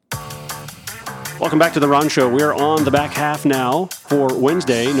Welcome back to the RonShow. We're on the back half now for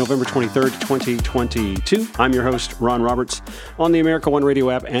Wednesday, November 23rd, 2022. I'm your host, Ron Roberts, on the America One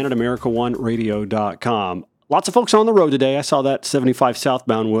Radio app and at AmericaOneRadio.com. Lots of folks on the road today. I saw that 75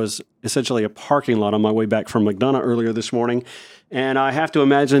 southbound was essentially a parking lot on my way back from McDonough earlier this morning. And I have to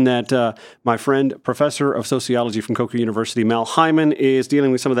imagine that my friend, professor of sociology from Coker University, Mal Hyman, is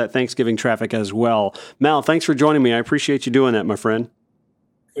dealing with some of that Thanksgiving traffic as well. Mal, thanks for joining me. I appreciate you doing that, my friend.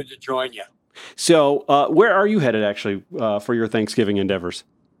 Good to join you. So where are you headed, actually, for your Thanksgiving endeavors?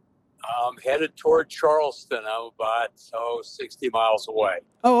 I'm headed toward Charleston. I'm about 60 miles away.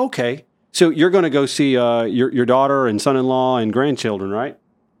 Oh, okay. So you're going to go see your daughter and son-in-law and grandchildren, right?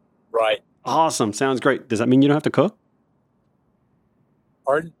 Right. Awesome. Sounds great. Does that mean you don't have to cook?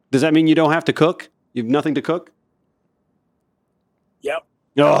 Pardon? Does that mean you don't have to cook? You have nothing to cook? Yep.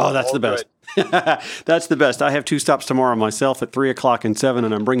 Oh, that's all the best. That's the best. I have 2 stops tomorrow myself at 3 o'clock and 7,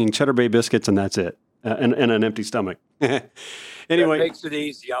 and I'm bringing Cheddar Bay biscuits, and that's it, and an empty stomach. Anyway. That makes it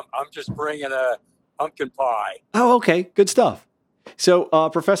easy. I'm just bringing a pumpkin pie. Oh, okay. Good stuff. So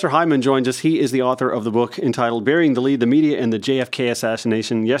Professor Hyman joins us. He is the author of the book entitled Burying the Lead, the Media and the JFK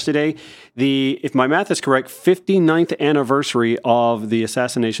Assassination. Yesterday, if my math is correct, 59th anniversary of the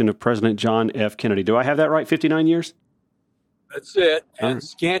assassination of President John F. Kennedy. Do I have that right? 59 years? That's it. And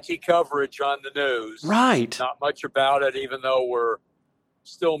scanty coverage on the news. Right. Not much about it, even though we're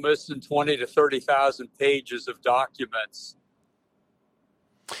still missing 20 to 30,000 pages of documents.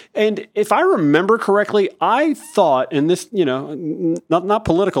 And if I remember correctly, I thought, and this, not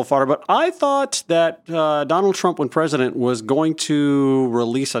political fodder, but I thought that Donald Trump, when president, was going to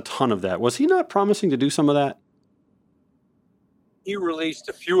release a ton of that. Was he not promising to do some of that? He released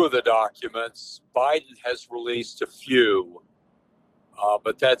a few of the documents. Biden has released a few.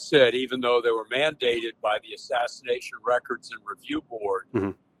 But that's it, even though they were mandated by the Assassination Records and Review Board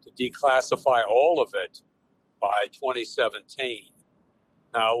to declassify all of it by 2017.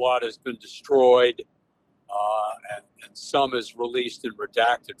 Now, a lot has been destroyed, and some is released in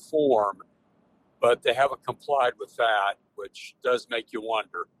redacted form, but they haven't complied with that, which does make you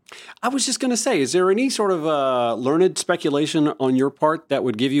wonder. I was just going to say, is there any sort of learned speculation on your part that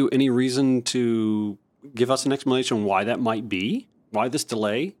would give you any reason to give us an explanation why that might be? Why this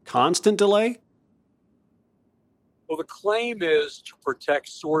delay? Constant delay? Well, the claim is to protect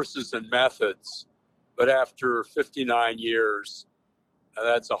sources and methods, but after 59 years,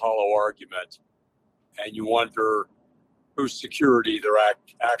 that's a hollow argument. And you wonder whose security they're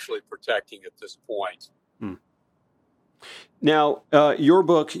actually protecting at this point. Now, in your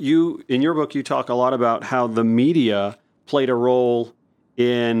book, you talk a lot about how the media played a role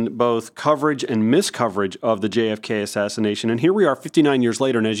in both coverage and miscoverage of the JFK assassination. And here we are 59 years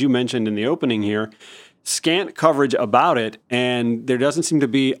later, and as you mentioned in the opening here, scant coverage about it, and there doesn't seem to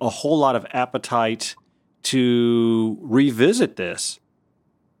be a whole lot of appetite to revisit this.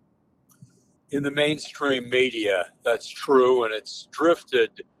 In the mainstream media, that's true, and it's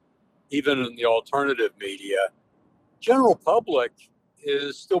drifted even in the alternative media. General public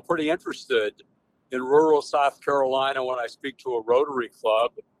is still pretty interested. In rural South Carolina, when I speak to a Rotary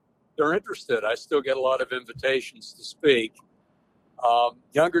Club, they're interested. I still get a lot of invitations to speak.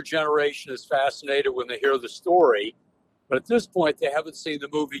 Younger generation is fascinated when they hear the story, but at this point, they haven't seen the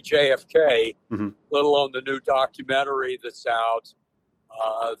movie JFK, let alone the new documentary that's out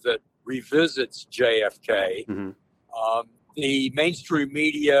that revisits JFK. The mainstream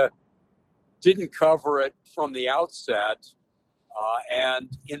media didn't cover it from the outset,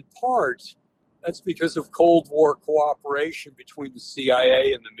 and in part, that's because of Cold War cooperation between the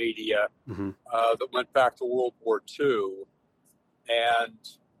CIA and the media that went back to World War II. And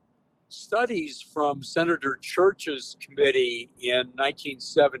studies from Senator Church's committee in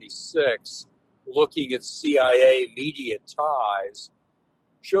 1976 looking at CIA media ties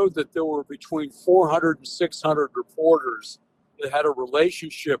showed that there were between 400 and 600 reporters that had a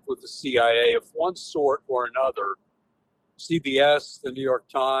relationship with the CIA of one sort or another. CBS, the New York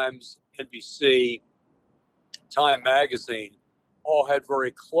Times, NBC, Time Magazine, all had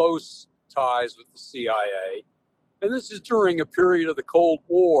very close ties with the CIA. And this is during a period of the Cold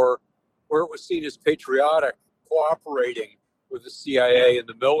War where it was seen as patriotic, cooperating with the CIA and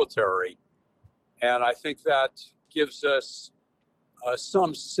the military. And I think that gives us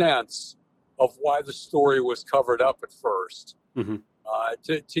some sense of why the story was covered up at first.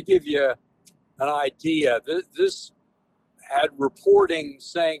 To give you an idea, this had reporting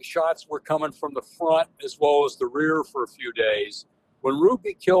saying shots were coming from the front as well as the rear for a few days. When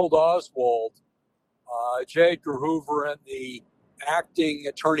Ruby killed Oswald, J. Edgar Hoover and the acting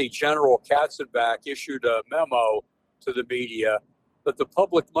Attorney General Katzenbach issued a memo to the media that the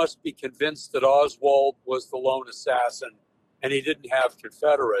public must be convinced that Oswald was the lone assassin and he didn't have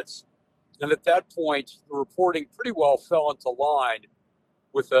Confederates. And at that point, the reporting pretty well fell into line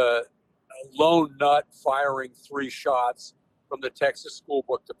with a lone nut firing 3 shots from the Texas School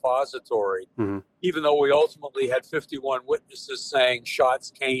Book Depository, even though we ultimately had 51 witnesses saying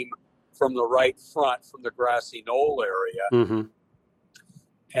shots came from the right front, from the grassy knoll area.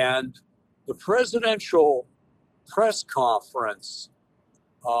 And the presidential press conference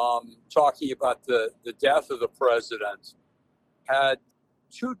talking about the death of the president had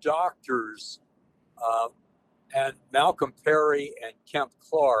 2 doctors, and Malcolm Perry and Kemp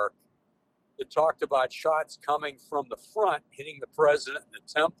Clark, that talked about shots coming from the front, hitting the president in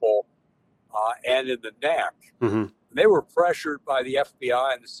the temple and in the neck. They were pressured by the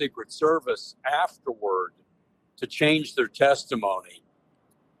FBI and the Secret Service afterward to change their testimony.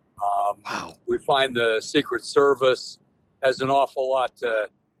 We find the Secret Service has an awful lot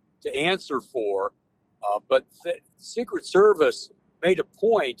to answer for, but the Secret Service made a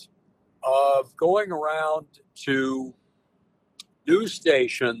point of going around to news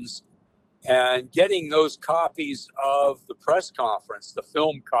stations and getting those copies of the press conference, the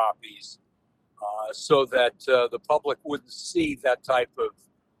film copies, so that the public wouldn't see that type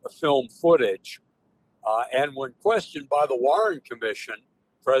of film footage. And when questioned by the Warren Commission,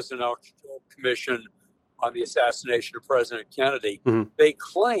 Presidential Commission on the assassination of President Kennedy, they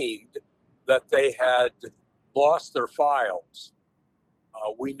claimed that they had lost their files.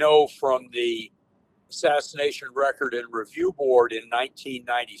 We know from the Assassination Record and Review Board in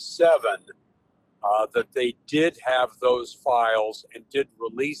 1997 that they did have those files and did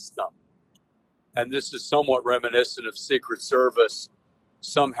release them. And this is somewhat reminiscent of Secret Service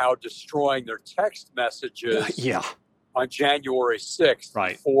somehow destroying their text messages on January 6th,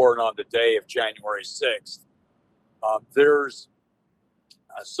 before and on the day of January 6th. There's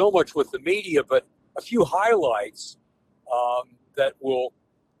so much with the media, but a few highlights that will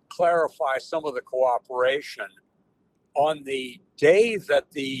clarify some of the cooperation. On the day that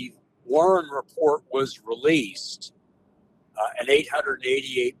the Warren report was released, an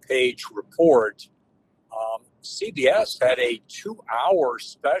 888-page report, CBS had a 2-hour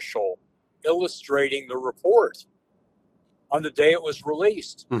special illustrating the report. On the day it was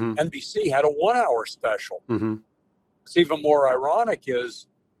released, NBC had a 1-hour special. What's even more ironic is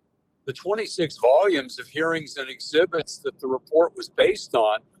the 26 volumes of hearings and exhibits that the report was based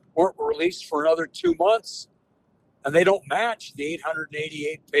on weren't released for another 2 months. And they don't match the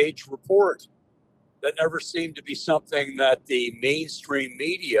 888-page report. That never seemed to be something that the mainstream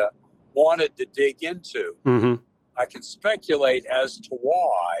media wanted to dig into. I can speculate as to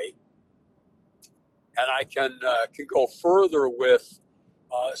why, and I can go further with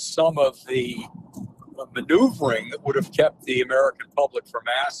some of the maneuvering that would have kept the American public from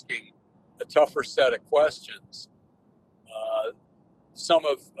asking a tougher set of questions. Some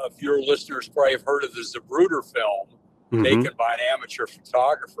of your listeners probably have heard of the Zapruder film taken by an amateur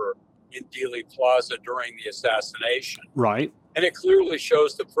photographer in Dealey Plaza during the assassination. And it clearly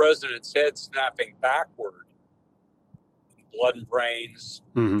shows the president's head snapping backward, blood and brains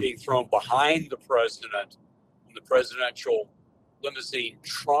being thrown behind the president in the presidential limousine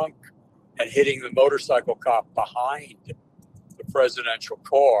trunk and hitting the motorcycle cop behind the presidential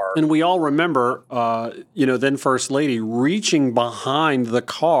car. And we all remember, then First Lady reaching behind the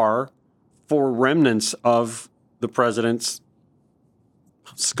car for remnants of the president's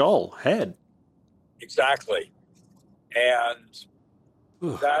skull, head. Exactly. And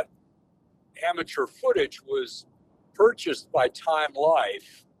that amateur footage was purchased by Time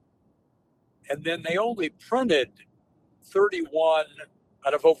Life, and then they only printed 31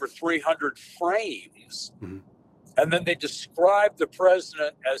 out of over 300 frames. And then they described the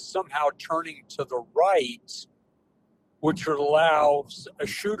president as somehow turning to the right, which would allow a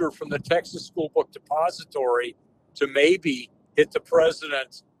shooter from the Texas School Book Depository to maybe hit the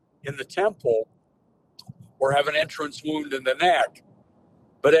president in the temple or have an entrance wound in the neck.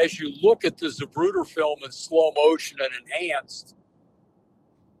 But as you look at the Zapruder film in slow motion and enhanced,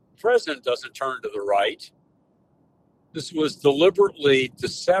 the president doesn't turn to the right. This was deliberately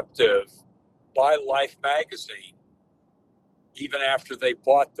deceptive by Life magazine, even after they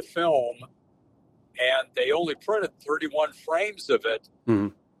bought the film, and they only printed 31 frames of it.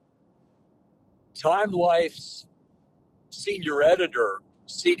 Time Life's senior editor,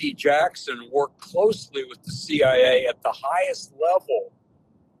 C.D. Jackson, worked closely with the CIA at the highest level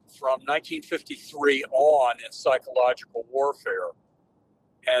from 1953 on in psychological warfare.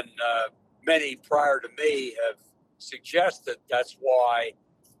 And many prior to me have suggested that's why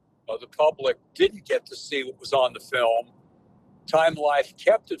the public didn't get to see what was on the film. Time Life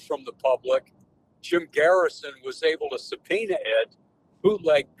kept it from the public. Jim Garrison was able to subpoena it.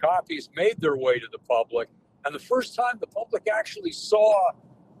 Bootleg copies made their way to the public. And the first time the public actually saw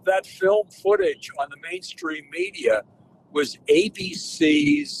that film footage on the mainstream media was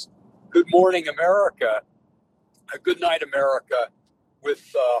ABC's Good Morning America, Good Night America,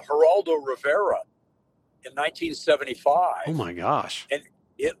 with Geraldo Rivera in 1975. Oh my gosh. And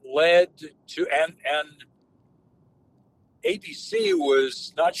it led to, and ABC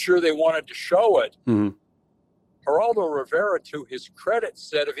was not sure they wanted to show it. Mm-hmm. Geraldo Rivera, to his credit,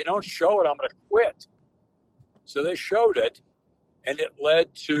 said, if you don't show it, I'm going to quit. So they showed it, and it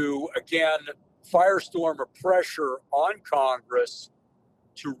led to, again, firestorm of pressure on Congress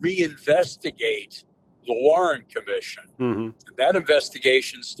to reinvestigate the Warren Commission. Mm-hmm. And that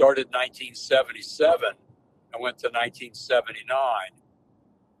investigation started in 1977 and went to 1979.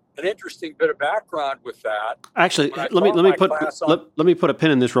 An interesting bit of background with that. Actually, let me put a pin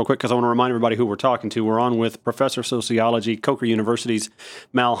in this real quick because I want to remind everybody who we're talking to. We're on with Professor of Sociology, Coker University's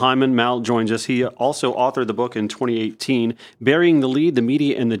Mal Hyman. Mal joins us. He also authored the book in 2018, Burying the Lead, the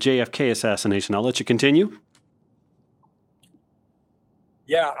Media, and the JFK Assassination. I'll let you continue.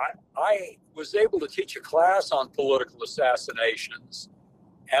 Yeah, I was able to teach a class on political assassinations,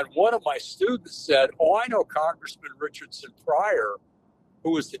 and one of my students said, I know Congressman Richardson Pryor,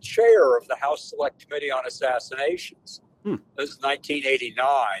 who was the chair of the House Select Committee on Assassinations. This is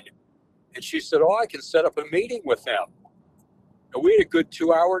 1989. And she said, I can set up a meeting with him. And we had a good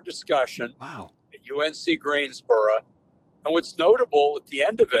 2-hour discussion at UNC Greensboro. And what's notable at the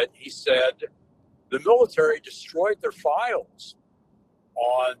end of it, he said, the military destroyed their files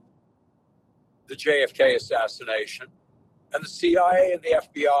on the JFK assassination, and the CIA and the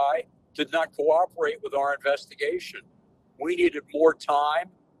FBI did not cooperate with our investigation. We needed more time,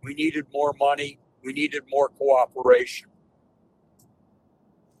 we needed more money, we needed more cooperation.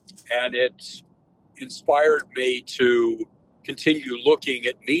 And it inspired me to continue looking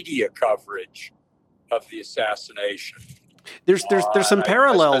at media coverage of the assassination. There's some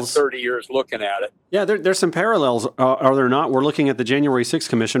parallels. I spent 30 years looking at it. Yeah, there's some parallels, are there not? We're looking at the January 6th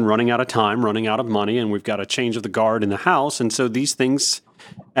Commission running out of time, running out of money, and we've got a change of the guard in the House. And so these things,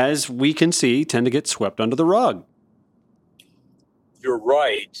 as we can see, tend to get swept under the rug. You're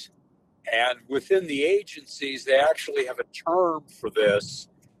right. And within the agencies, they actually have a term for this,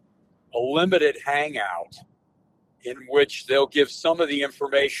 a limited hangout, in which they'll give some of the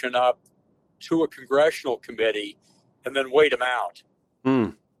information up to a congressional committee and then wait them out.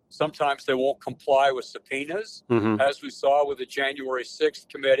 Sometimes they won't comply with subpoenas, as we saw with the January 6th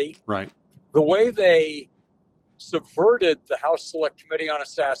committee. Right. The way they subverted the House Select Committee on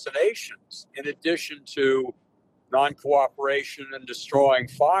Assassinations, in addition to non-cooperation and destroying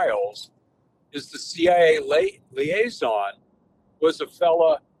files, is the CIA liaison was a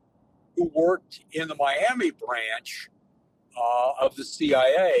fella who worked in the Miami branch of the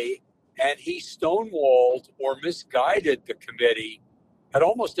CIA, and he stonewalled or misguided the committee at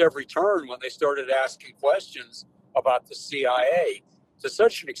almost every turn when they started asking questions about the CIA, to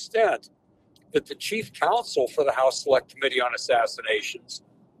such an extent that the chief counsel for the House Select Committee on Assassinations,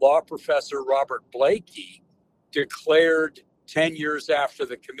 law professor Robert Blakey, declared 10 years after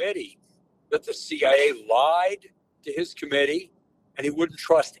the committee that the CIA lied to his committee and he wouldn't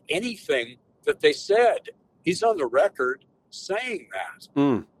trust anything that they said. He's on the record saying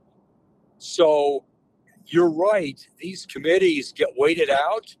that. So you're right. These committees get waited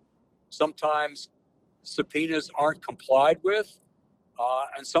out. Sometimes subpoenas aren't complied with,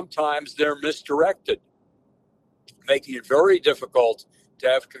 and sometimes they're misdirected, making it very difficult to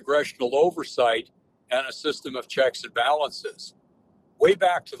have congressional oversight and a system of checks and balances. Way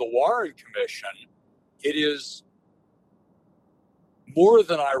back to the Warren Commission, it is more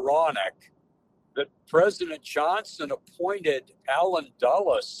than ironic that President Johnson appointed Alan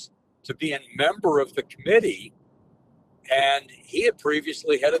Dulles to be a member of the committee, and he had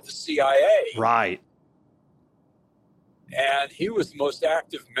previously headed the CIA. Right. And he was the most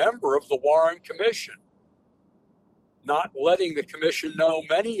active member of the Warren Commission, not letting the commission know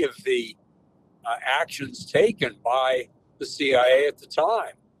many of the actions taken by the CIA at the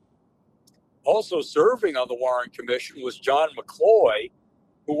time. Also serving on the Warren Commission was John McCloy,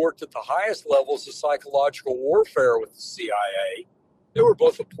 who worked at the highest levels of psychological warfare with the CIA. They were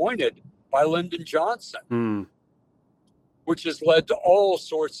both appointed by Lyndon Johnson, which has led to all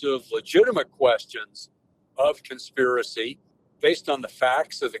sorts of legitimate questions of conspiracy based on the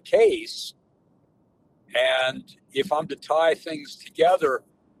facts of the case. And if I'm to tie things together,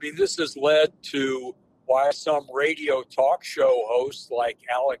 I mean, this has led to why some radio talk show hosts like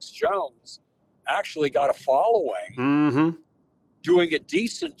Alex Jones actually got a following doing a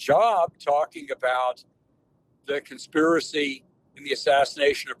decent job talking about the conspiracy in the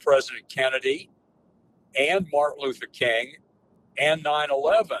assassination of President Kennedy and Martin Luther King and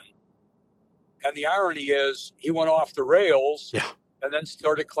 9/11. And the irony is he went off the rails and then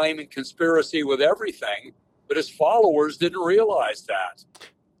started claiming conspiracy with everything, but his followers didn't realize that.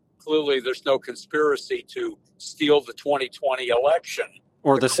 Clearly, there's no conspiracy to steal the 2020 election.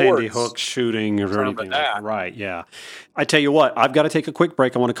 Or the Sandy Hook shooting or anything like that. Right, yeah. I tell you what, I've got to take a quick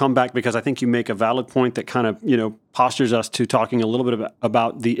break. I want to come back because I think you make a valid point that kind of, postures us to talking a little bit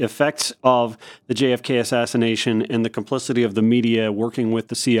about the effects of the JFK assassination and the complicity of the media working with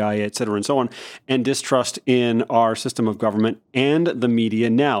the CIA, et cetera, and so on, and distrust in our system of government and the media.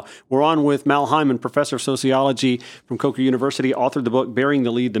 Now, we're on with Mal Hyman, professor of sociology from Coker University, authored the book Bearing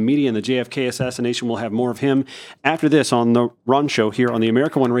the Lead, the Media and the JFK Assassination. We'll have more of him after this on the RonShow here on the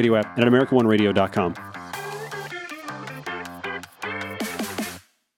America One Radio app and at AmericaOneRadio.com.